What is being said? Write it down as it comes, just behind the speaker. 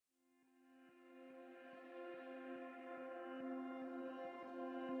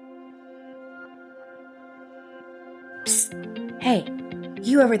Psst. Hey,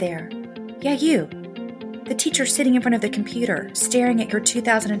 you over there. Yeah, you. The teacher sitting in front of the computer, staring at your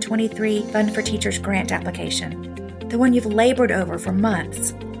 2023 Fund for Teachers grant application. The one you've labored over for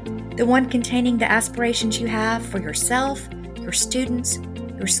months. The one containing the aspirations you have for yourself, your students,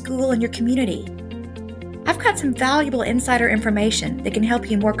 your school, and your community. I've got some valuable insider information that can help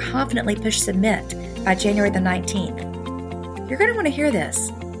you more confidently push submit by January the 19th. You're going to want to hear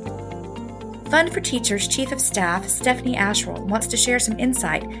this. Fund for Teachers Chief of Staff Stephanie Asherle wants to share some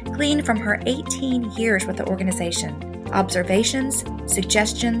insight gleaned from her 18 years with the organization, observations,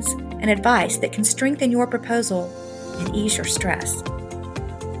 suggestions, and advice that can strengthen your proposal and ease your stress.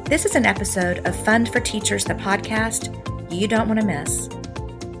 This is an episode of Fund for Teachers, the podcast you don't want to miss.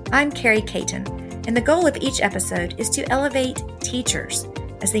 I'm Carrie Caton, and the goal of each episode is to elevate teachers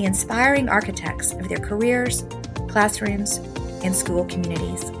as the inspiring architects of their careers, classrooms, and school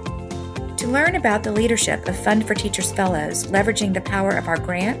communities. To learn about the leadership of Fund for Teachers Fellows leveraging the power of our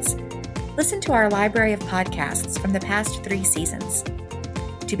grants, listen to our library of podcasts from the past 3 seasons.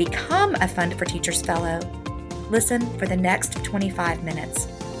 To become a Fund for Teachers Fellow, listen for the next 25 minutes.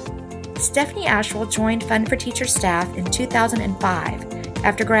 Stephanie Asherle joined Fund for Teachers staff in 2005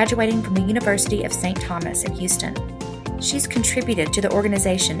 after graduating from the University of St. Thomas in Houston. She's contributed to the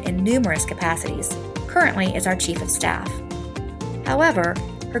organization in numerous capacities, currently as our Chief of Staff. However,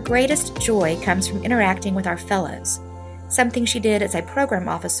 her greatest joy comes from interacting with our fellows, something she did as a program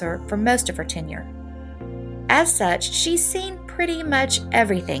officer for most of her tenure. As such, she's seen pretty much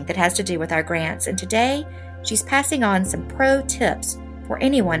everything that has to do with our grants, and today she's passing on some pro tips for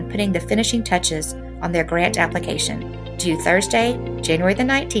anyone putting the finishing touches on their grant application, due Thursday, January the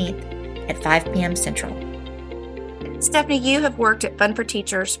 19th at 5 p.m. Central. Stephanie, you have worked at Fund for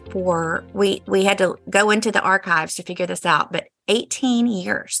Teachers for, we had to go into the archives to figure this out, but 18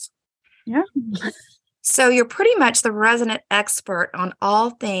 years. Yeah. So you're pretty much the resident expert on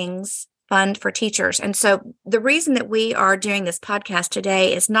all things Fund for Teachers. And so the reason that we are doing this podcast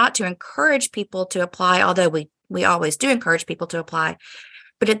today is not to encourage people to apply, although we always do encourage people to apply.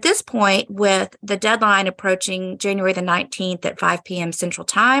 But at this point, with the deadline approaching January the 19th at 5 p.m. Central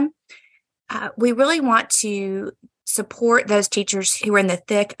Time, we really want to support those teachers who are in the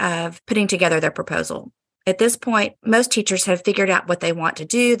thick of putting together their proposal. At this point, most teachers have figured out what they want to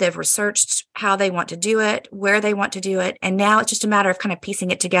do. They've researched how they want to do it, where they want to do it. And now it's just a matter of kind of piecing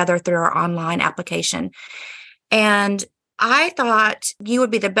it together through our online application. And I thought you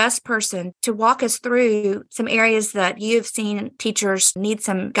would be the best person to walk us through some areas that you've seen teachers need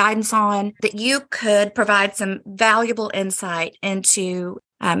some guidance on, that you could provide some valuable insight into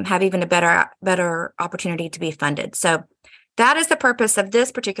have even a better opportunity to be funded. So that is the purpose of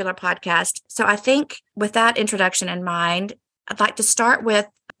this particular podcast. So I think with that introduction in mind, I'd like to start with,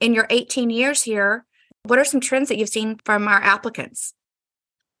 in your 18 years here, what are some trends that you've seen from our applicants?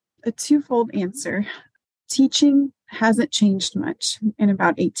 A twofold answer. Teaching hasn't changed much in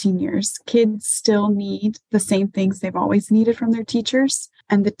about 18 years. Kids still need the same things they've always needed from their teachers,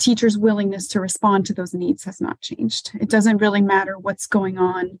 and the teacher's willingness to respond to those needs has not changed. It doesn't really matter what's going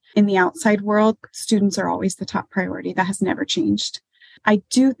on in the outside world. Students are always the top priority. That has never changed. I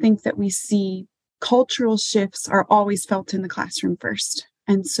do think that we see cultural shifts are always felt in the classroom first.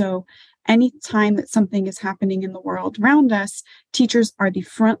 And so any time that something is happening in the world around us, teachers are the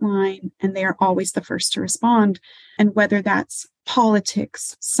front line and they are always the first to respond. And whether that's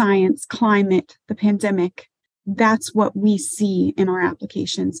politics, science, climate, the pandemic, that's what we see in our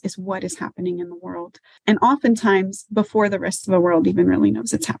applications, is what is happening in the world. And oftentimes before the rest of the world even really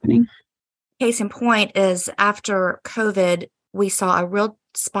knows it's happening. Case in point is after COVID, we saw a real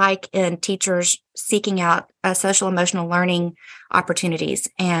spike in teachers seeking out social emotional learning opportunities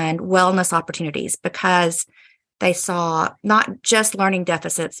and wellness opportunities, because they saw not just learning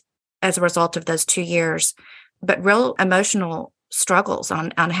deficits as a result of those 2 years, but real emotional struggles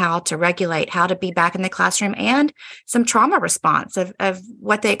on how to regulate, how to be back in the classroom, and some trauma response of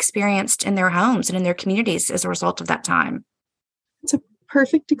what they experienced in their homes and in their communities as a result of that time. It's a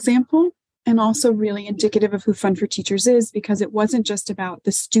perfect example, and also really indicative of who Fund for Teachers is, because it wasn't just about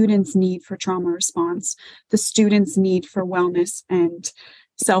the students' need for trauma response, the students' need for wellness and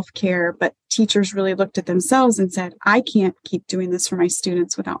self-care, but teachers really looked at themselves and said, I can't keep doing this for my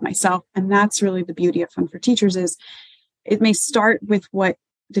students without myself. And that's really the beauty of Fund for Teachers. Is it may start with what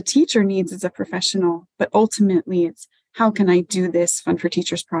the teacher needs as a professional, but ultimately it's, how can I do this Fund for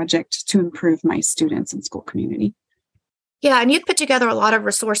Teachers project to improve my students and school community? Yeah, and you've put together a lot of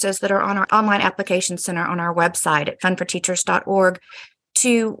resources that are on our online application center on our website at fundforteachers.org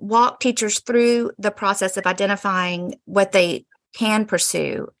to walk teachers through the process of identifying what they can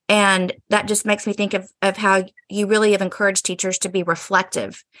pursue. And that just makes me think of how you really have encouraged teachers to be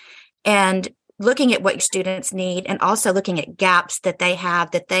reflective and looking at what your students need, and also looking at gaps that they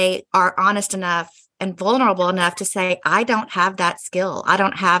have, that they are honest enough and vulnerable enough to say, I don't have that skill. I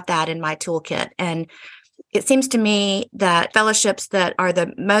don't have that in my toolkit. And it seems to me that fellowships that are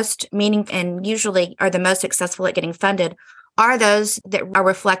the most meaningful and usually are the most successful at getting funded are those that are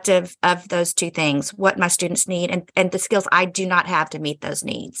reflective of those two things, what my students need and the skills I do not have to meet those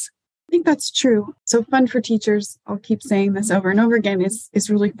needs. I think that's true. So Fund for Teachers, I'll keep saying this over and over again, is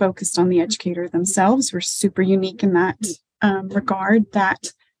really focused on the educator themselves. We're super unique in that regard,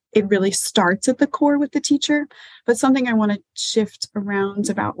 that it really starts at the core with the teacher. But something I want to shift around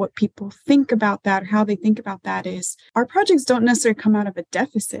about what people think about that, or how they think about that, is our projects don't necessarily come out of a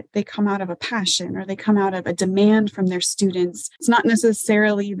deficit. They come out of a passion, or they come out of a demand from their students. It's not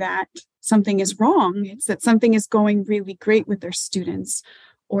necessarily that something is wrong. It's that something is going really great with their students,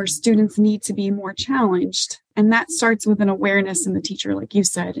 or students need to be more challenged. And that starts with an awareness in the teacher, like you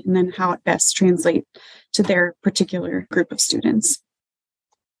said, and then how it best translates to their particular group of students.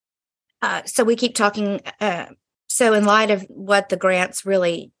 So we keep talking. So in light of what the grants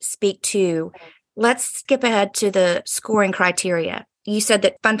really speak to, let's skip ahead to the scoring criteria. You said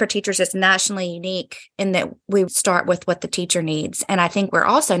that Fund for Teachers is nationally unique in that we start with what the teacher needs. And I think we're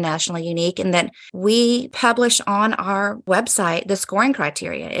also nationally unique in that we publish on our website the scoring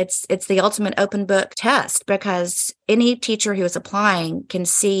criteria. It's the ultimate open book test, because any teacher who is applying can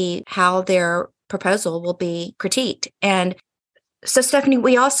see how their proposal will be critiqued. And so, Stephanie,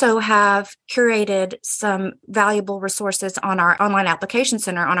 we also have curated some valuable resources on our online application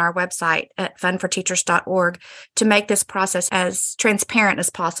center on our website at fundforteachers.org to make this process as transparent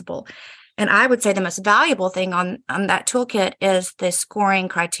as possible. And I would say the most valuable thing on that toolkit is the scoring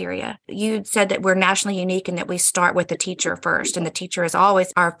criteria. You said that we're nationally unique in that we start with the teacher first, and the teacher is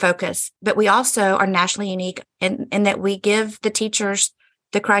always our focus. But we also are nationally unique in that we give the teachers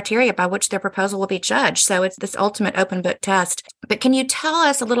the criteria by which their proposal will be judged. So it's this ultimate open book test. But can you tell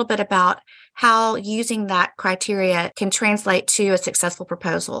us a little bit about how using that criteria can translate to a successful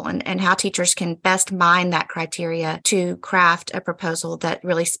proposal, and how teachers can best mine that criteria to craft a proposal that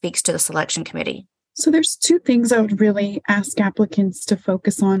really speaks to the selection committee? So there's two things I would really ask applicants to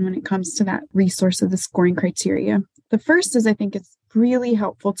focus on when it comes to that resource of the scoring criteria. The first is, I think it's really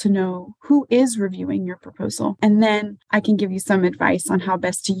helpful to know who is reviewing your proposal. And then I can give you some advice on how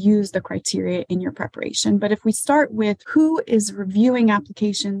best to use the criteria in your preparation. But if we start with who is reviewing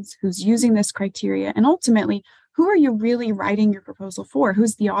applications, who's using this criteria, and ultimately, who are you really writing your proposal for?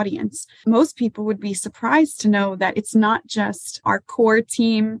 Who's the audience? Most people would be surprised to know that it's not just our core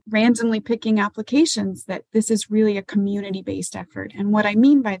team randomly picking applications, that this is really a community-based effort. And what I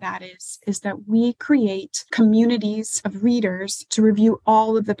mean by that is that we create communities of readers to review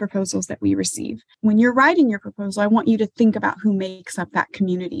all of the proposals that we receive. When you're writing your proposal, I want you to think about who makes up that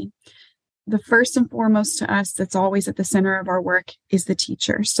community. The first and foremost to us that's always at the center of our work is the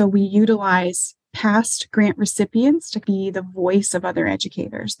teacher. So we utilize past grant recipients to be the voice of other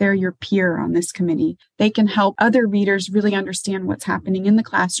educators. They're your peer on this committee. They can help other readers really understand what's happening in the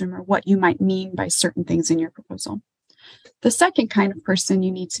classroom, or what you might mean by certain things in your proposal. The second kind of person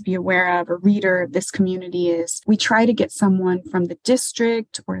you need to be aware of, a reader of this community, is we try to get someone from the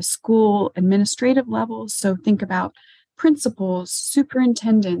district or a school administrative level. So think about principals,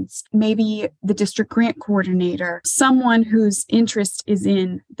 superintendents, maybe the district grant coordinator, someone whose interest is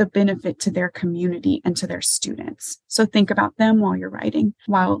in the benefit to their community and to their students. So think about them while you're writing.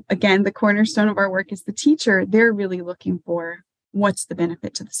 While, again, the cornerstone of our work is the teacher, they're really looking for what's the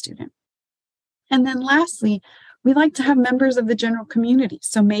benefit to the student. And then lastly, we like to have members of the general community.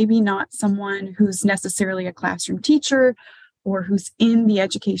 So maybe not someone who's necessarily a classroom teacher or who's in the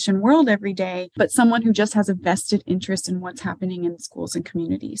education world every day, but someone who just has a vested interest in what's happening in schools and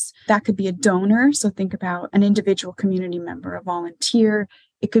communities. That could be a donor. So think about an individual community member, a volunteer.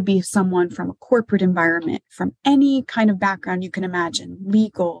 It could be someone from a corporate environment, from any kind of background you can imagine,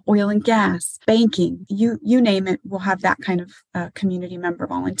 legal, oil and gas, banking, you name it, we'll have that kind of community member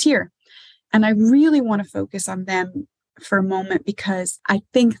volunteer. And I really want to focus on them for a moment, because I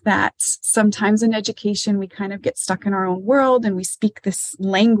think that sometimes in education, we kind of get stuck in our own world and we speak this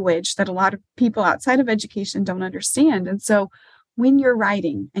language that a lot of people outside of education don't understand. And so when you're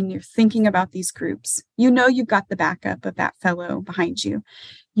writing and you're thinking about these groups, you know you've got the backup of that fellow behind you.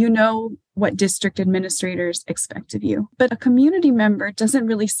 You know what district administrators expect of you. But a community member doesn't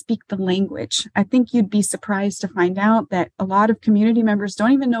really speak the language. I think you'd be surprised to find out that a lot of community members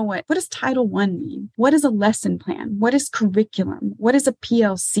don't even know what does Title I mean? What is a lesson plan? What is curriculum? What is a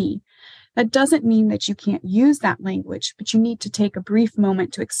PLC? That doesn't mean that you can't use that language, but you need to take a brief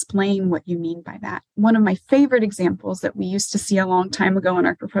moment to explain what you mean by that. One of my favorite examples that we used to see a long time ago in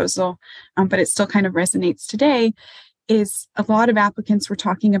our proposal, but it still kind of resonates today, is a lot of applicants were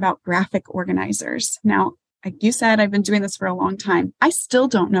talking about graphic organizers. Now, like you said, I've been doing this for a long time. I still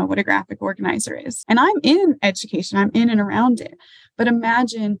don't know what a graphic organizer is. And I'm in education, I'm in and around it. But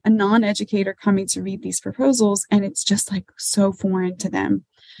imagine a non-educator coming to read these proposals and it's just like so foreign to them.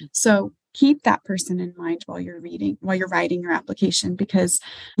 So keep that person in mind while you're writing your application, because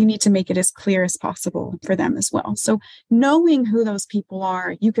you need to make it as clear as possible for them as well. So knowing who those people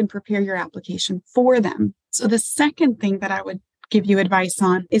are, you can prepare your application for them. So the second thing that I would give you advice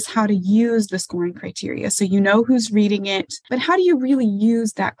on is how to use the scoring criteria. So you know who's reading it, but how do you really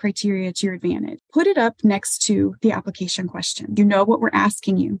use that criteria to your advantage? Put it up next to the application question. You know what we're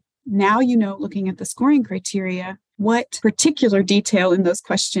asking you. Now you know, looking at the scoring criteria, what particular detail in those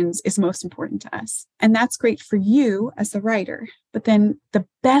questions is most important to us. And that's great for you as the writer. But then the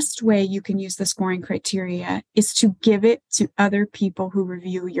best way you can use the scoring criteria is to give it to other people who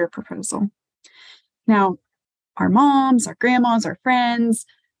review your proposal. Now, our moms, our grandmas, our friends,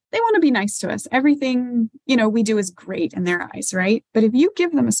 they want to be nice to us. Everything, we do is great in their eyes, right? But if you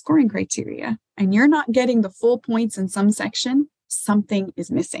give them a scoring criteria and you're not getting the full points in some section, something is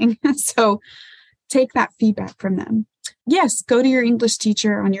missing. So take that feedback from them. Yes, go to your English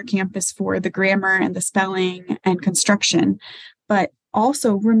teacher on your campus for the grammar and the spelling and construction, but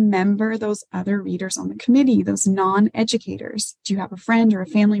also remember those other readers on the committee, those non-educators. Do you have a friend or a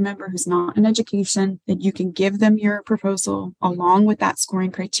family member who's not in education that you can give them your proposal along with that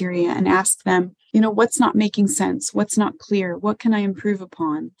scoring criteria and ask them, what's not making sense? What's not clear? What can I improve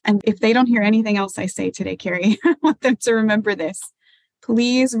upon? And if they don't hear anything else I say today, Carrie, I want them to remember this.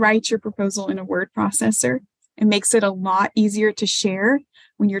 Please write your proposal in a word processor. It makes it a lot easier to share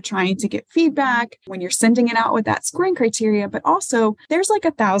when you're trying to get feedback, when you're sending it out with that scoring criteria. But also, there's like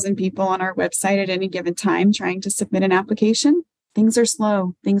 1,000 people on our website at any given time trying to submit an application. Things are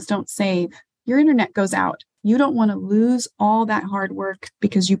slow. Things don't save. Your internet goes out. You don't want to lose all that hard work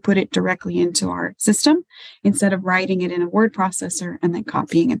because you put it directly into our system instead of writing it in a word processor and then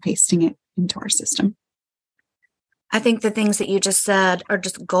copying and pasting it into our system. I think the things that you just said are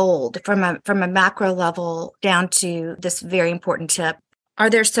just gold from a macro level down to this very important tip. Are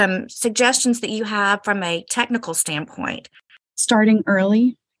there some suggestions that you have from a technical standpoint? Starting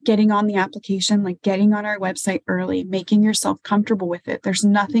early, getting on the application, like getting on our website early, making yourself comfortable with it. There's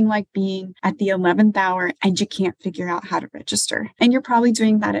nothing like being at the 11th hour and you can't figure out how to register. And you're probably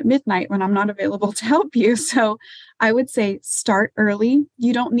doing that at midnight when I'm not available to help you. So I would say start early.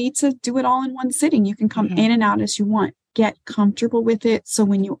 You don't need to do it all in one sitting. You can come in and out as you want. Get comfortable with it. So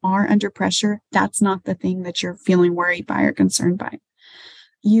when you are under pressure, that's not the thing that you're feeling worried by or concerned by.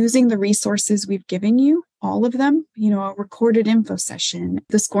 Using the resources we've given you, all of them, a recorded info session,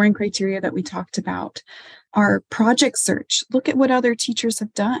 the scoring criteria that we talked about, our project search, look at what other teachers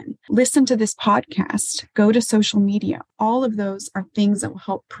have done, listen to this podcast, go to social media. All of those are things that will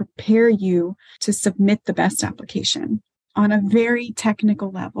help prepare you to submit the best application. On a very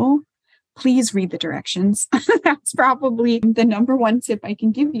technical level, please read the directions. That's probably the number one tip I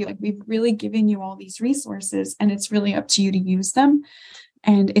can give you. Like, we've really given you all these resources and it's really up to you to use them.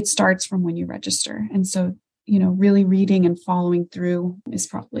 And it starts from when you register. And so, really reading and following through is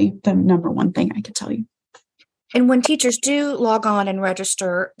probably the number one thing I could tell you. And when teachers do log on and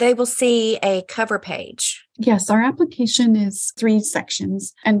register, they will see a cover page. Yes, our application is 3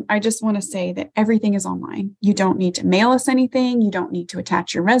 sections. And I just want to say that everything is online. You don't need to mail us anything. You don't need to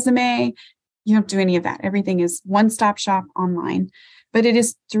attach your resume. You don't do any of that. Everything is one-stop shop online. But it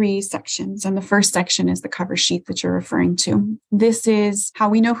is 3 sections. And the first section is the cover sheet that you're referring to. This is how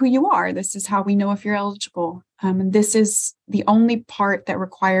we know who you are. This is how we know if you're eligible. And this is the only part that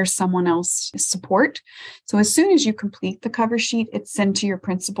requires someone else's support. So as soon as you complete the cover sheet, it's sent to your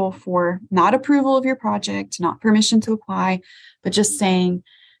principal for not approval of your project, not permission to apply, but just saying,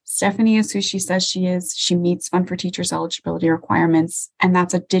 Stephanie is who she says she is. She meets Fund for Teachers eligibility requirements. And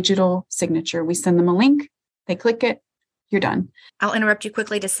that's a digital signature. We send them a link. They click it. You're done. I'll interrupt you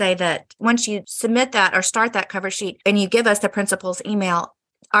quickly to say that once you submit that or start that cover sheet and you give us the principal's email,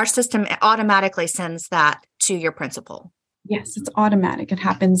 our system automatically sends that to your principal. Yes, it's automatic. It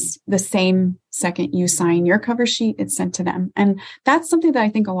happens the same second you sign your cover sheet, it's sent to them. And that's something that I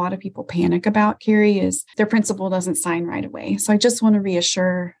think a lot of people panic about, Carrie, is their principal doesn't sign right away. So I just want to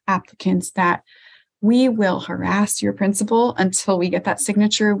reassure applicants that we will harass your principal until we get that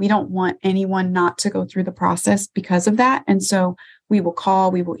signature. We don't want anyone not to go through the process because of that. And so We will call,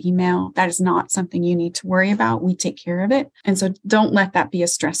 we will email. That is not something you need to worry about. We take care of it. And so don't let that be a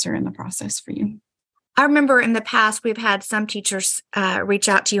stressor in the process for you. I remember in the past, we've had some teachers reach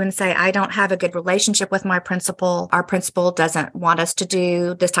out to you and say, I don't have a good relationship with my principal. Our principal doesn't want us to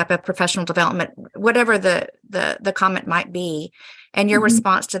do this type of professional development, whatever the comment might be. And your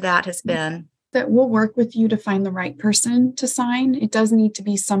response to that has been? That we'll work with you to find the right person to sign. It does need to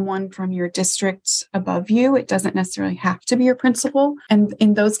be someone from your district above you. It doesn't necessarily have to be your principal. And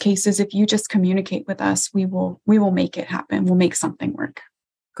in those cases, if you just communicate with us, we will make it happen. We'll make something work.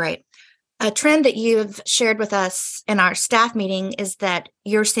 Great. A trend that you've shared with us in our staff meeting is that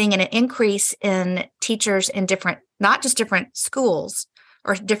you're seeing an increase in teachers in not just different schools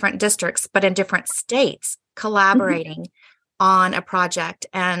or different districts, but in different states collaborating on a project.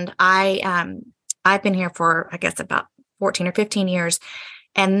 And I've been here for, I guess, about 14 or 15 years.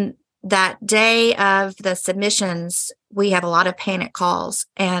 And that day of the submissions, we have a lot of panic calls.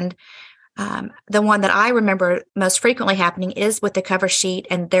 And the one that I remember most frequently happening is with the cover sheet,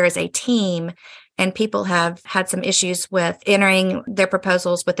 and there is a team, and people have had some issues with entering their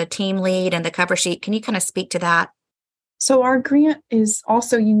proposals with a team lead and the cover sheet. Can you kind of speak to that? So our grant is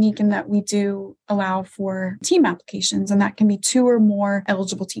also unique in that we do allow for team applications, and that can be 2 or more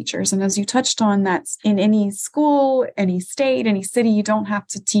eligible teachers. And as you touched on, that's in any school, any state, any city. You don't have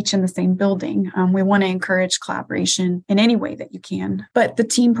to teach in the same building. We want to encourage collaboration in any way that you can. But the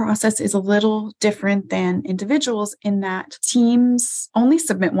team process is a little different than individuals in that teams only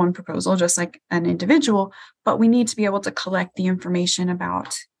submit one proposal, just like an individual, but we need to be able to collect the information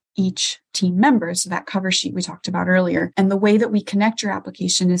about each team member. So that cover sheet we talked about earlier. And the way that we connect your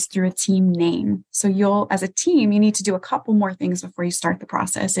application is through a team name. So as a team, you need to do a couple more things before you start the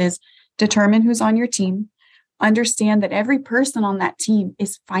process is determine who's on your team, understand that every person on that team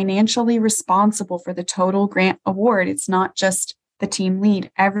is financially responsible for the total grant award. It's not just the team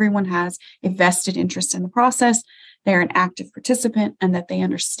lead. Everyone has a vested interest in the process. They're an active participant and that they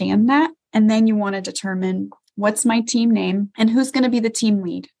understand that. And then you want to determine what's my team name and who's going to be the team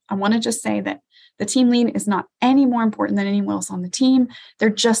lead. I want to just say that the team lead is not any more important than anyone else on the team. They're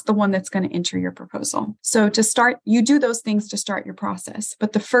just the one that's going to enter your proposal. So to start, you do those things to start your process.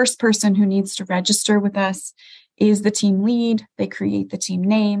 But the first person who needs to register with us is the team lead. They create the team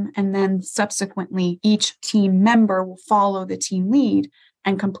name. And then subsequently, each team member will follow the team lead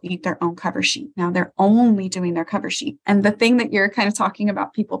and complete their own cover sheet. Now they're only doing their cover sheet. And the thing that you're kind of talking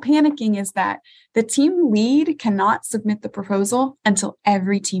about people panicking is that the team lead cannot submit the proposal until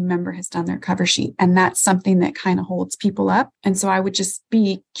every team member has done their cover sheet. And that's something that kind of holds people up. And so I would just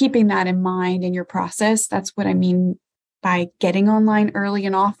be keeping that in mind in your process. That's what I mean by getting online early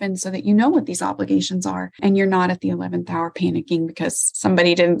and often so that you know what these obligations are and you're not at the 11th hour panicking because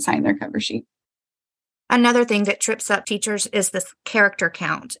somebody didn't sign their cover sheet. Another thing that trips up teachers is this character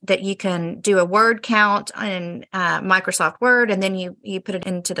count, that you can do a word count in Microsoft Word, and then you put it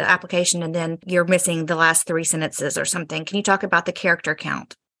into the application, and then you're missing the last 3 sentences or something. Can you talk about the character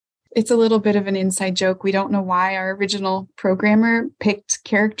count? It's a little bit of an inside joke. We don't know why our original programmer picked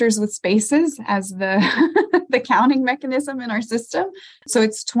characters with spaces as the counting mechanism in our system. So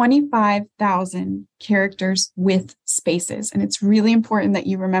it's 25,000 characters with spaces. And it's really important that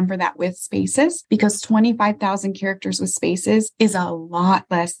you remember that with spaces, because 25,000 characters with spaces is a lot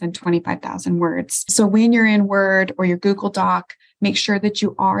less than 25,000 words. So when you're in Word or your Google Doc, make sure that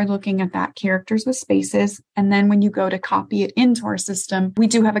you are looking at that characters with spaces. And then when you go to copy it into our system, we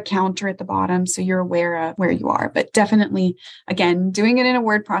do have a counter at the bottom, so you're aware of where you are. But definitely, again, doing it in a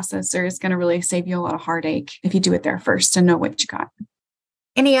word processor is going to really save you a lot of heartache if you do it there first and know what you got.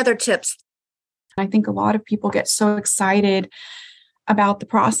 Any other tips? I think a lot of people get so excited about the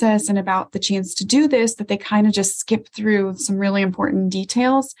process and about the chance to do this that they kind of just skip through some really important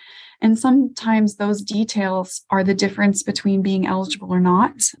details. And sometimes those details are the difference between being eligible or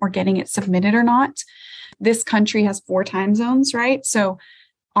not, or getting it submitted or not. This country has 4 time zones, right? So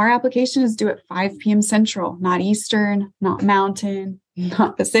our application is due at 5 p.m. Central, not Eastern, not Mountain,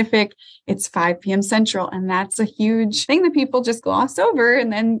 not Pacific. It's 5 p.m. Central. And that's a huge thing that people just gloss over.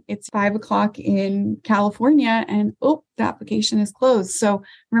 And then it's 5 o'clock in California and, the application is closed. So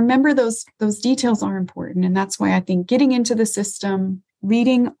remember those details are important. And that's why I think getting into the system,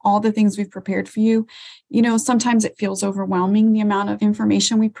 reading all the things we've prepared for you, sometimes it feels overwhelming, the amount of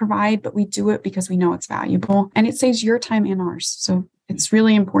information we provide, but we do it because we know it's valuable and it saves your time and ours. So it's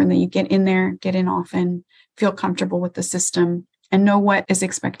really important that you get in there, get in often, feel comfortable with the system, and know what is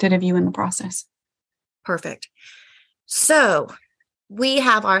expected of you in the process. Perfect. So we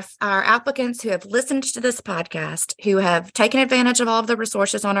have our applicants who have listened to this podcast, who have taken advantage of all of the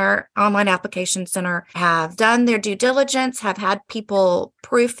resources on our online application center, have done their due diligence, have had people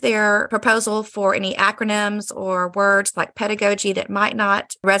proof their proposal for any acronyms or words like pedagogy that might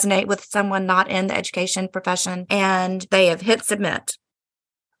not resonate with someone not in the education profession, and they have hit submit.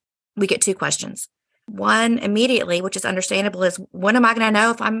 We get 2 questions. One immediately, which is understandable, is when am I going to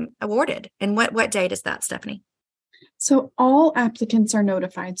know if I'm awarded? And what date is that, Stephanie? So all applicants are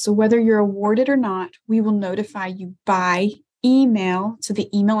notified. So whether you're awarded or not, we will notify you by email to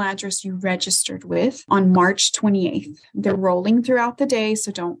the email address you registered with on March 28th. They're rolling throughout the day,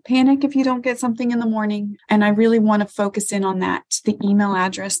 so don't panic if you don't get something in the morning. And I really want to focus in on that, the email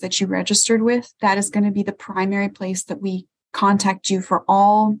address that you registered with. That is going to be the primary place that we contact you for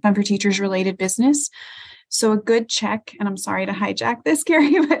all Fun for Teachers related business. So a good check, and I'm sorry to hijack this,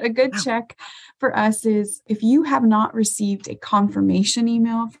 Carrie, but a good check for us is if you have not received a confirmation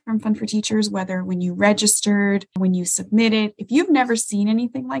email from Fun for Teachers, whether when you registered, when you submitted, if you've never seen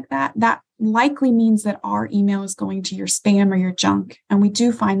anything like that, that likely means that our email is going to your spam or your junk. And we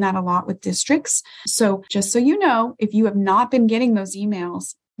do find that a lot with districts. So just so you know, if you have not been getting those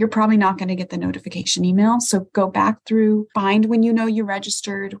emails, you're probably not going to get the notification email. So go back through, find when you know you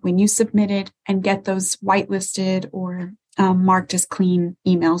registered, when you submitted, and get those whitelisted or marked as clean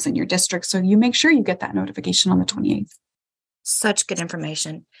emails in your district. So you make sure you get that notification on the 28th. Such good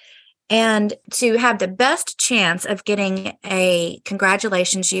information. And to have the best chance of getting a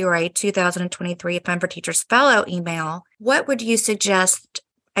congratulations, you are a 2023 Fun for Teachers Fellow email, what would you suggest,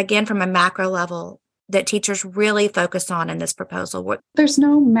 again, from a macro level, that teachers really focus on in this proposal? There's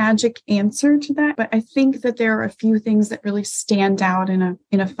no magic answer to that, but I think that there are a few things that really stand out in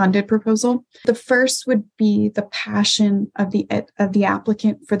a funded proposal. The first would be the passion of the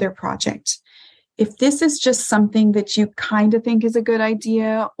applicant for their project. If this is just something that you kind of think is a good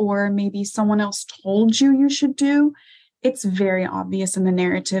idea, or maybe someone else told you should do, it's very obvious in the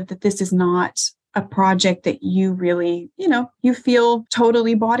narrative that this is not a project that you really, you feel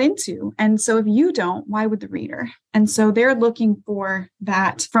totally bought into. And so if you don't, why would the reader? And so they're looking for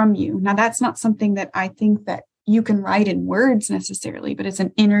that from you. Now, that's not something that I think that you can write in words necessarily, but it's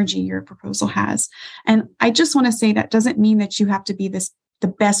an energy your proposal has. And I just want to say that doesn't mean that you have to be the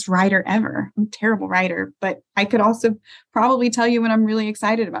best writer ever. I'm a terrible writer, but I could also probably tell you when I'm really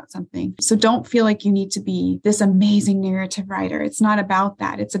excited about something. So don't feel like you need to be this amazing narrative writer. It's not about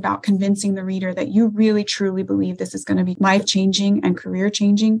that. It's about convincing the reader that you really truly believe this is going to be life-changing and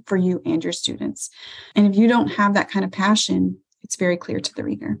career-changing for you and your students. And if you don't have that kind of passion, it's very clear to the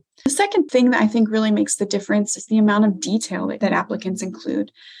reader. The second thing that I think really makes the difference is the amount of detail that applicants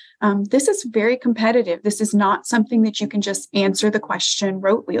include. This is very competitive. This is not something that you can just answer the question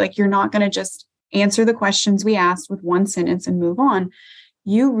rotely. Like, you're not going to just answer the questions we asked with one sentence and move on.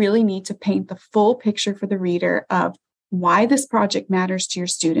 You really need to paint the full picture for the reader of why this project matters to your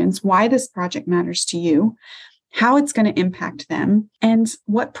students, why this project matters to you, how it's going to impact them, and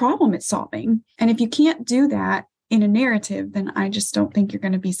what problem it's solving. And if you can't do that in a narrative, then I just don't think you're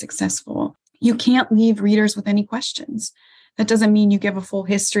going to be successful. You can't leave readers with any questions. That doesn't mean you give a full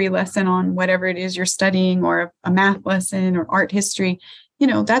history lesson on whatever it is you're studying, or a math lesson or art history.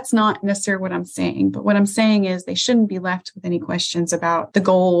 That's not necessarily what I'm saying. But what I'm saying is they shouldn't be left with any questions about the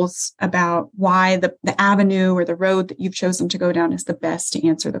goals, about why the avenue or the road that you've chosen to go down is the best to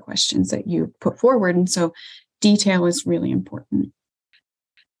answer the questions that you put forward. And so detail is really important.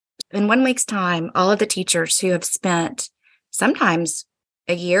 In 1 week's time, all of the teachers who have spent sometimes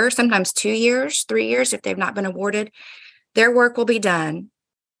a year, sometimes 2 years, 3 years, if they've not been awarded, their work will be done,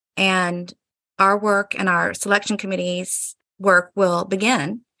 and our work and our selection committee's work will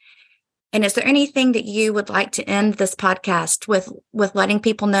begin. And is there anything that you would like to end this podcast with letting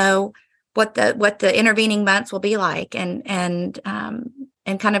people know what the intervening months will be like, and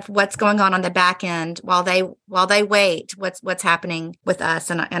kind of what's going on the back end while they wait, what's happening with us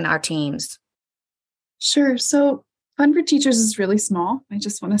and our teams? Sure. So Fun for Teachers is really small. I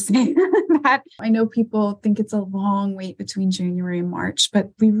just want to say that. I know people think it's a long wait between January and March,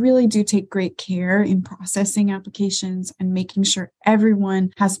 but we really do take great care in processing applications and making sure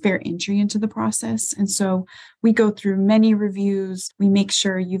everyone has fair entry into the process. And so we go through many reviews. We make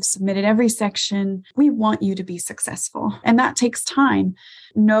sure you've submitted every section. We want you to be successful, and that takes time.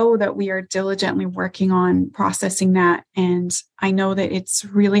 Know that we are diligently working on processing that. And I know that it's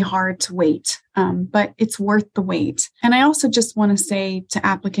really hard to wait, but it's worth the wait. And I also just want to say to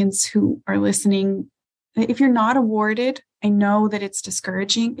applicants who are listening, that if you're not awarded, I know that it's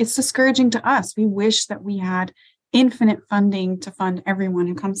discouraging. It's discouraging to us. We wish that we had infinite funding to fund everyone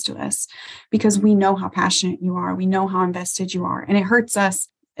who comes to us because we know how passionate you are. We know how invested you are. And it hurts us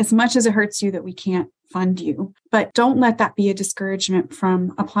as much as it hurts you that we can't fund you. But don't let that be a discouragement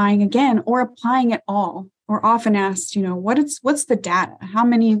from applying again or applying at all. We're often asked, what's the data? How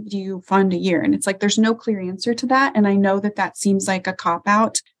many do you fund a year? And it's like, there's no clear answer to that. And I know that seems like a cop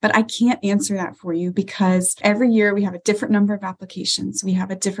out, but I can't answer that for you because every year we have a different number of applications. We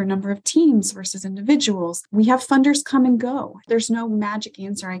have a different number of teams versus individuals. We have funders come and go. There's no magic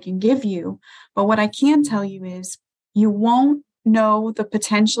answer I can give you. But what I can tell you is you won't know the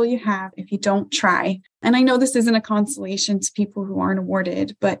potential you have if you don't try. And I know this isn't a consolation to people who aren't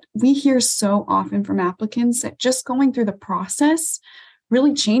awarded, but we hear so often from applicants that just going through the process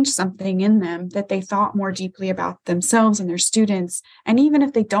really changed something in them, that they thought more deeply about themselves and their students. And even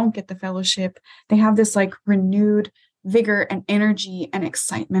if they don't get the fellowship, they have this like renewed vigor and energy and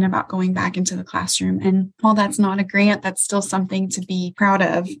excitement about going back into the classroom. And while that's not a grant, that's still something to be proud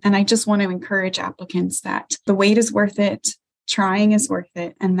of. And I just want to encourage applicants that the wait is worth it. Trying is worth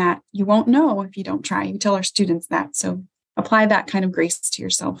it, and that you won't know if you don't try. We tell our students that. So apply that kind of grace to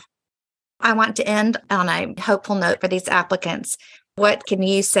yourself. I want to end on a hopeful note for these applicants. What can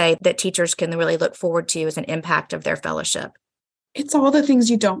you say that teachers can really look forward to as an impact of their fellowship? It's all the things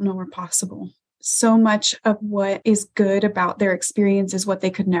you don't know are possible. So much of what is good about their experience is what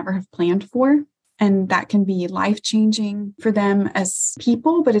they could never have planned for. And that can be life-changing for them as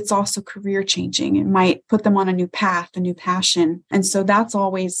people, but it's also career-changing. It might put them on a new path, a new passion. And so that's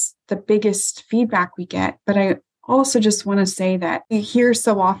always the biggest feedback we get. But I also just want to say that we hear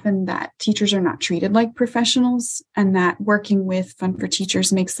so often that teachers are not treated like professionals, and that working with Fund for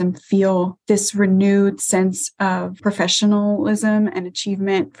Teachers makes them feel this renewed sense of professionalism and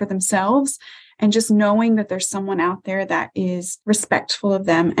achievement for themselves. And just knowing that there's someone out there that is respectful of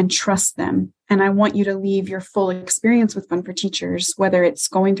them and trusts them. And I want you to leave your full experience with Fund for Teachers, whether it's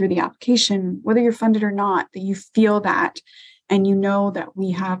going through the application, whether you're funded or not, that you feel that. And you know that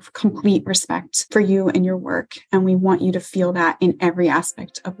we have complete respect for you and your work. And we want you to feel that in every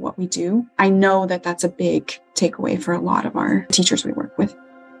aspect of what we do. I know that that's a big takeaway for a lot of our teachers we work with.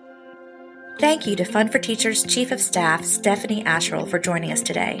 Thank you to Fund for Teachers Chief of Staff, Stephanie Asherle, for joining us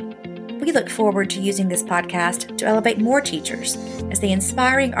today. We look forward to using this podcast to elevate more teachers as the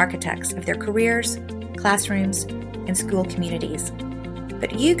inspiring architects of their careers, classrooms, and school communities.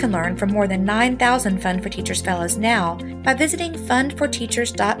 But you can learn from more than 9,000 Fund for Teachers fellows now by visiting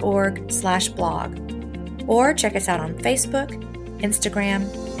fundforteachers.org/blog, or check us out on Facebook, Instagram,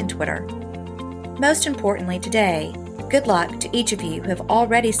 and Twitter. Most importantly today, good luck to each of you who have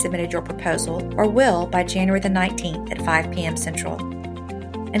already submitted your proposal or will by January the 19th at 5 p.m. Central.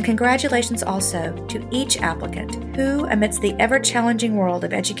 And congratulations also to each applicant who, amidst the ever-challenging world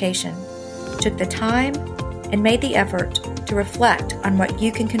of education, took the time and made the effort to reflect on what you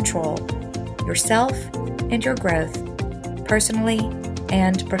can control, yourself and your growth, personally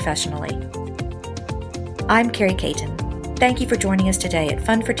and professionally. I'm Carrie Caton. Thank you for joining us today at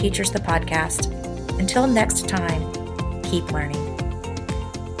Fund for Teachers, the podcast. Until next time, keep learning.